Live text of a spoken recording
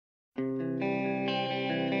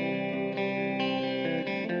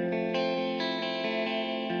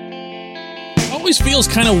always feels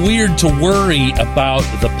kind of weird to worry about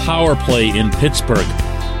the power play in Pittsburgh,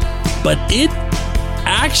 but it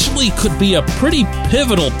actually could be a pretty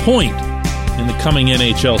pivotal point in the coming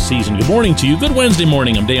NHL season. Good morning to you. Good Wednesday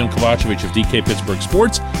morning. I'm Dejan Kovacevic of DK Pittsburgh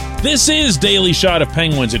Sports. This is Daily Shot of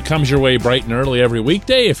Penguins. It comes your way bright and early every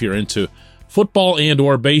weekday. If you're into football and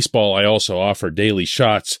or baseball, I also offer daily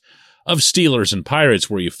shots of Steelers and Pirates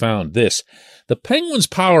where you found this. The Penguins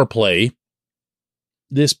power play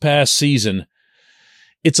this past season,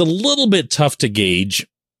 it's a little bit tough to gauge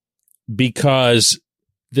because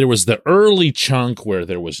there was the early chunk where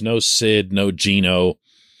there was no Sid, no Gino,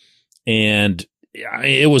 and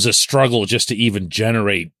it was a struggle just to even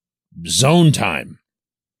generate zone time.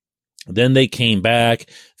 Then they came back.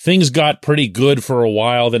 Things got pretty good for a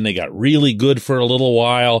while. Then they got really good for a little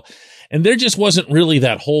while. And there just wasn't really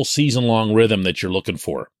that whole season-long rhythm that you're looking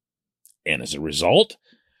for. And as a result,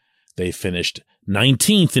 they finished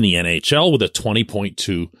 19th in the NHL with a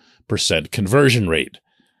 20.2% conversion rate.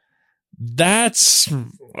 That's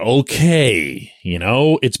okay. You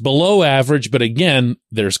know, it's below average, but again,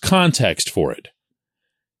 there's context for it.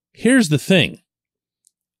 Here's the thing.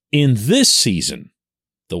 In this season,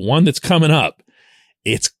 the one that's coming up,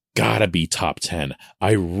 it's gotta be top 10.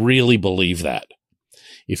 I really believe that.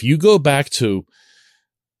 If you go back to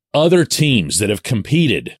other teams that have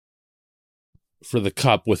competed for the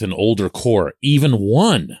Cup with an older core, even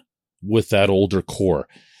won with that older core,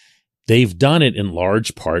 they've done it in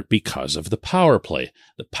large part because of the power play.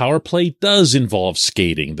 The power play does involve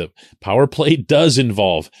skating. The power play does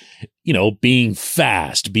involve, being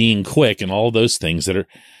fast, being quick, and all those things that are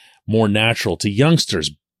more natural to youngsters.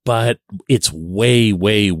 But it's way,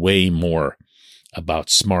 way, way more about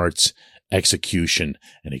smarts, execution,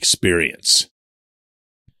 and experience.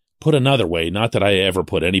 Put another way, not that I ever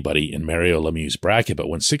put anybody in Mario Lemieux's bracket, but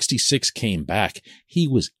when 66 came back, he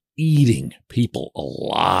was eating people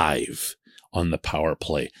alive on the power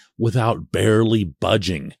play without barely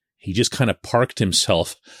budging. He just kind of parked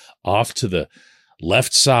himself off to the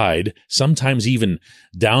left side, sometimes even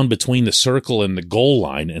down between the circle and the goal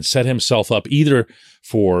line, and set himself up either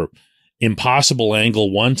for impossible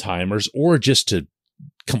angle one-timers or just to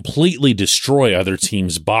completely destroy other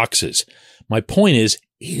teams' boxes. My point is,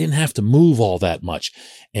 he didn't have to move all that much.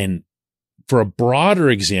 And for a broader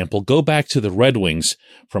example, go back to the Red Wings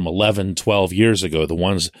from 11, 12 years ago, the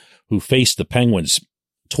ones who faced the Penguins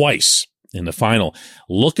twice in the final.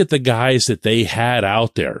 Look at the guys that they had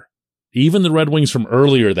out there. Even the Red Wings from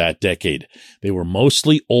earlier that decade, they were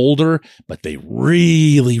mostly older, but they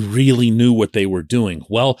really, really knew what they were doing.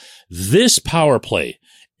 Well, this power play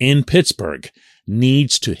in Pittsburgh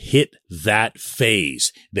needs to hit that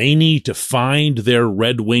phase. They need to find their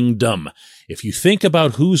Red Wingdom. If you think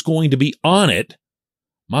about who's going to be on it,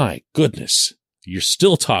 my goodness, you're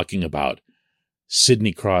still talking about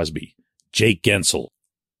Sidney Crosby, Jake Gensel,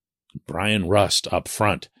 Brian Rust up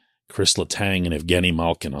front, Chris Letang and Evgeny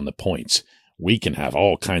Malkin on the points. We can have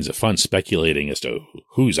all kinds of fun speculating as to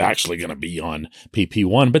who's actually going to be on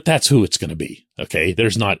PP1, but that's who it's going to be, okay?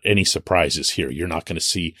 There's not any surprises here. You're not going to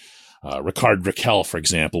see Ricard Raquel, for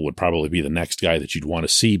example, would probably be the next guy that you'd want to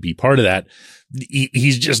see be part of that.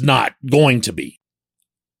 He's just not going to be.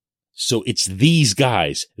 So it's these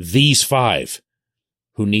guys, these five,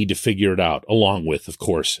 who need to figure it out, along with, of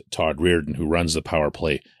course, Todd Reardon, who runs the power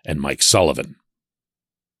play, and Mike Sullivan.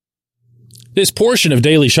 This portion of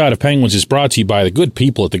Daily Shot of Penguins is brought to you by the good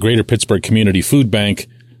people at the Greater Pittsburgh Community Food Bank,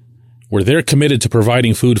 where they're committed to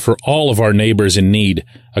providing food for all of our neighbors in need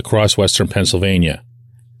across Western Pennsylvania.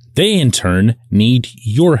 They, in turn, need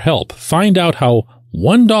your help. Find out how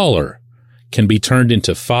 $1 can be turned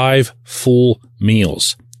into 5 full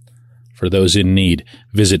meals. For those in need,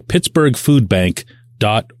 visit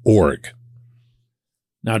pittsburghfoodbank.org.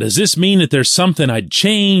 Now, does this mean that there's something I'd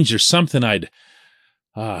change or something I'd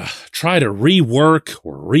try to rework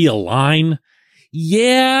or realign?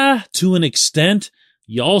 Yeah, to an extent.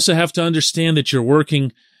 You also have to understand that you're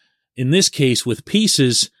working, in this case, with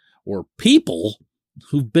pieces or people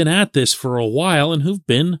who've been at this for a while and who've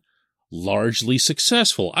been largely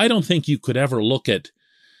successful. I don't think you could ever look at,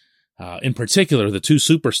 in particular, the two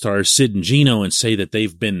superstars, Sid and Gino, and say that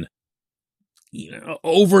they've been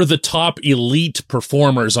over the top elite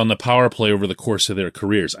performers on the power play over the course of their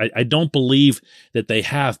careers. I don't believe that they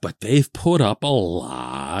have, but they've put up a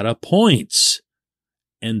lot of points.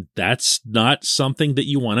 And that's not something that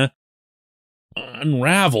you want to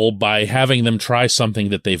unravel by having them try something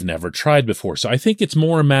that they've never tried before. So I think it's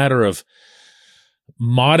more a matter of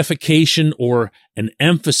modification or an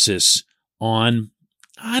emphasis on,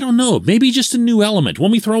 I don't know, maybe just a new element.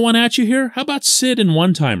 Want me to throw one at you here? How about Sid and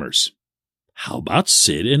one-timers?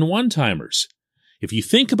 if you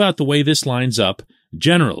think about the way this lines up,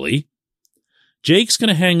 generally, Jake's going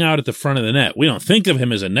to hang out at the front of the net. We don't think of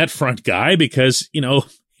him as a net front guy because,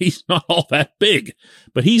 he's not all that big,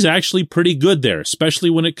 but he's actually pretty good there, especially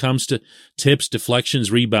when it comes to tips,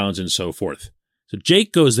 deflections, rebounds, and so forth. So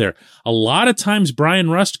Jake goes there. A lot of times Brian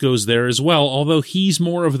Rust goes there as well, although he's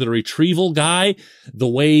more of the retrieval guy, the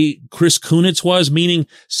way Chris Kunitz was, meaning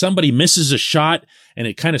somebody misses a shot and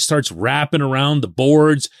it kind of starts wrapping around the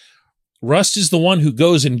boards. Rust is the one who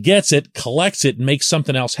goes and gets it, collects it, and makes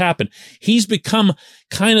something else happen. He's become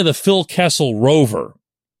kind of the Phil Kessel rover,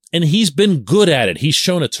 and he's been good at it. He's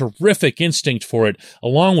shown a terrific instinct for it,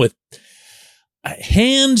 along with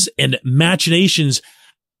hands and machinations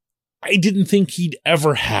I didn't think he'd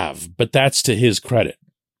ever have, but that's to his credit.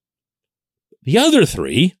 The other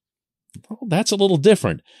three, well, that's a little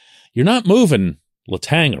different. You're not moving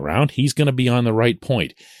Letang around. He's going to be on the right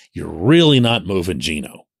point. You're really not moving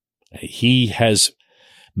Gino. He has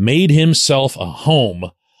made himself a home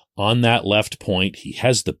on that left point. He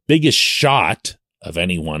has the biggest shot of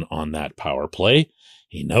anyone on that power play.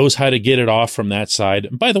 He knows how to get it off from that side.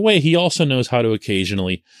 And by the way, he also knows how to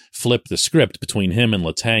occasionally flip the script between him and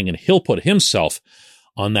Letang, and he'll put himself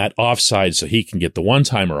on that offside so he can get the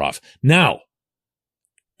one-timer off. Now,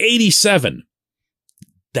 87.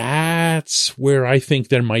 That's where I think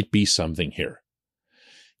there might be something here.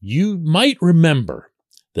 You might remember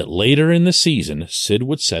that later in the season, Sid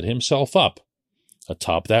would set himself up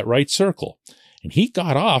atop that right circle, and he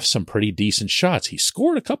got off some pretty decent shots. He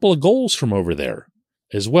scored a couple of goals from over there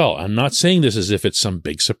as well. I'm not saying this as if it's some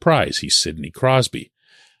big surprise. He's Sidney Crosby.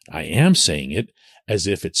 I am saying it as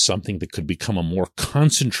if it's something that could become a more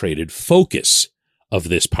concentrated focus of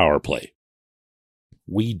this power play.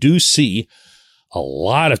 We do see a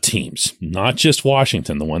lot of teams, not just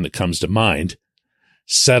Washington, the one that comes to mind,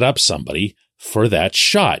 set up somebody for that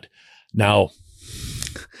shot. Now,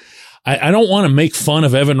 I don't want to make fun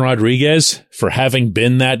of Evan Rodriguez for having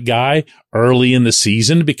been that guy early in the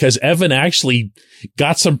season, because Evan actually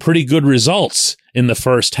got some pretty good results in the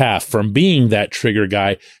first half from being that trigger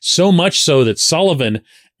guy, so much so that Sullivan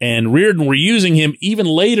and Reardon were using him even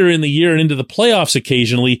later in the year and into the playoffs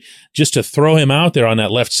occasionally just to throw him out there on that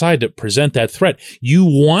left side to present that threat. You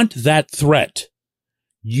want that threat.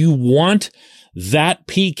 You want that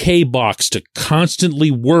PK box to constantly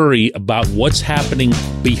worry about what's happening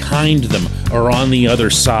behind them or on the other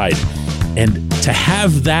side. And to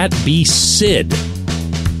have that be Sid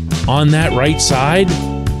on that right side,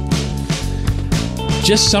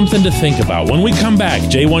 just something to think about. When we come back,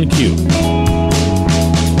 J1Q.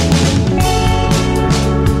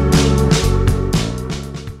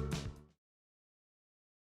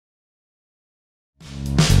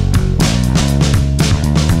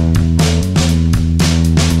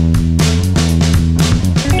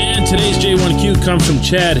 Comes from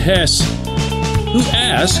Chad Hess, who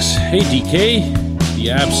asks, hey DK, the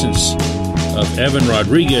absence of Evan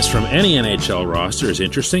Rodriguez from any NHL roster is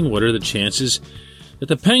interesting. What are the chances that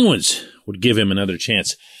the Penguins would give him another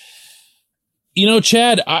chance?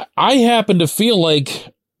 Chad, I happen to feel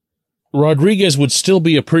like Rodriguez would still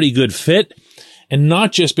be a pretty good fit, and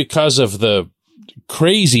not just because of the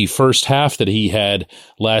crazy first half that he had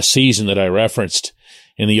last season that I referenced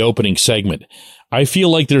in the opening segment. I feel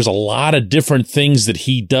like there's a lot of different things that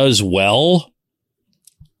he does well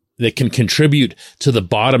that can contribute to the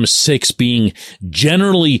bottom six being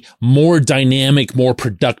generally more dynamic, more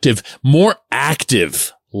productive, more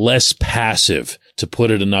active, less passive, to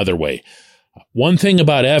put it another way. One thing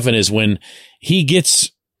about Evan is when he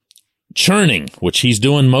gets churning, which he's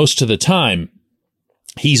doing most of the time,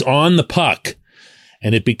 he's on the puck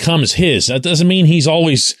and it becomes his. That doesn't mean he's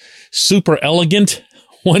always super elegant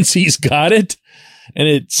once he's got it. And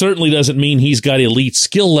it certainly doesn't mean he's got elite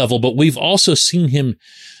skill level, but we've also seen him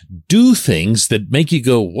do things that make you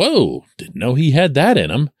go, whoa, didn't know he had that in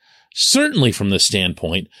him. Certainly from the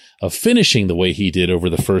standpoint of finishing the way he did over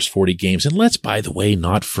the first 40 games. And let's, by the way,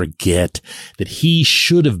 not forget that he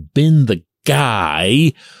should have been the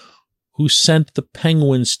guy who sent the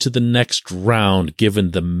Penguins to the next round,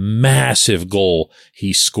 given the massive goal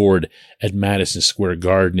he scored at Madison Square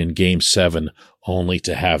Garden in Game 7, only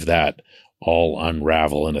to have that all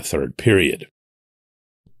unravel in a third period.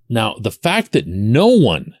 Now, the fact that no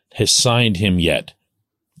one has signed him yet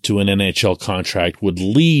to an NHL contract would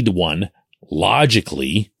lead one,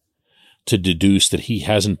 logically, to deduce that he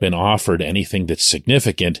hasn't been offered anything that's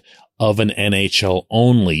significant of an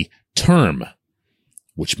NHL-only term,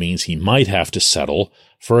 which means he might have to settle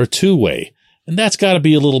for a two-way. And that's got to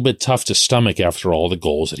be a little bit tough to stomach after all the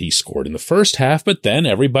goals that he scored in the first half, but then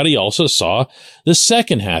everybody also saw the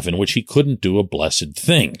second half in which he couldn't do a blessed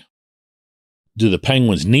thing. Do the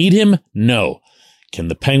Penguins need him? No. Can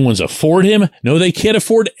the Penguins afford him? No, they can't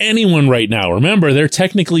afford anyone right now. Remember, they're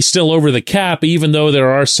technically still over the cap, even though there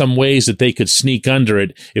are some ways that they could sneak under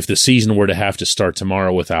it if the season were to have to start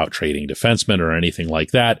tomorrow without trading defensemen or anything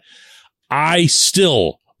like that. I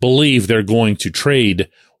still believe they're going to trade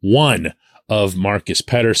one of Marcus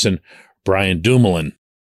Pettersson, Brian Dumoulin.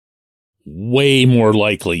 Way more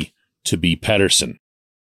likely to be Pettersson.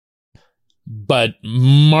 But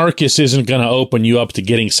Marcus isn't going to open you up to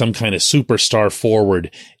getting some kind of superstar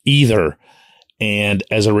forward either. And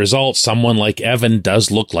as a result, someone like Evan does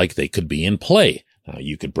look like they could be in play. Now,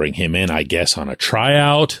 you could bring him in, I guess, on a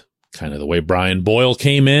tryout, kind of the way Brian Boyle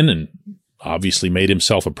came in and obviously made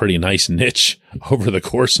himself a pretty nice niche over the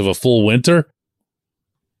course of a full winter.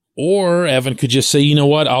 Or Evan could just say, you know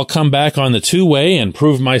what, I'll come back on the two-way and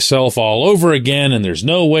prove myself all over again, and there's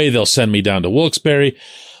no way they'll send me down to Wilkes-Barre.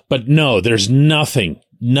 But no, there's nothing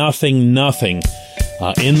in the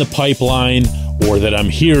pipeline or that I'm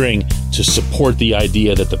hearing to support the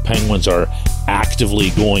idea that the Penguins are actively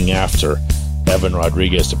going after Evan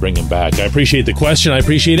Rodrigues to bring him back. I appreciate the question. I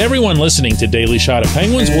appreciate everyone listening to Daily Shot of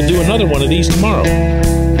Penguins. We'll do another one of these tomorrow.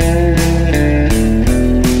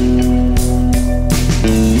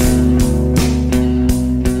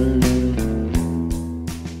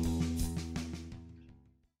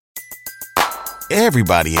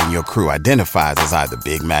 Everybody in your crew identifies as either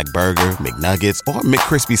Big Mac Burger, McNuggets, or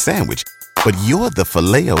McCrispy Sandwich. But you're the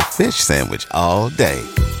Filet-O-Fish Sandwich all day.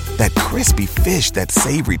 That crispy fish, that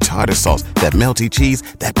savory tartar sauce, that melty cheese,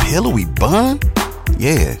 that pillowy bun.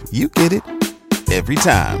 Yeah, you get it. Every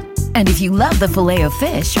time. And if you love the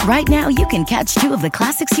Filet-O-Fish, right now you can catch two of the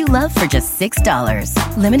classics you love for just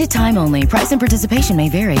 $6. Limited time only. Price and participation may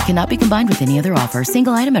vary. Cannot be combined with any other offer.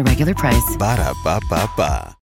 Single item at regular price. Ba-da-ba-ba-ba.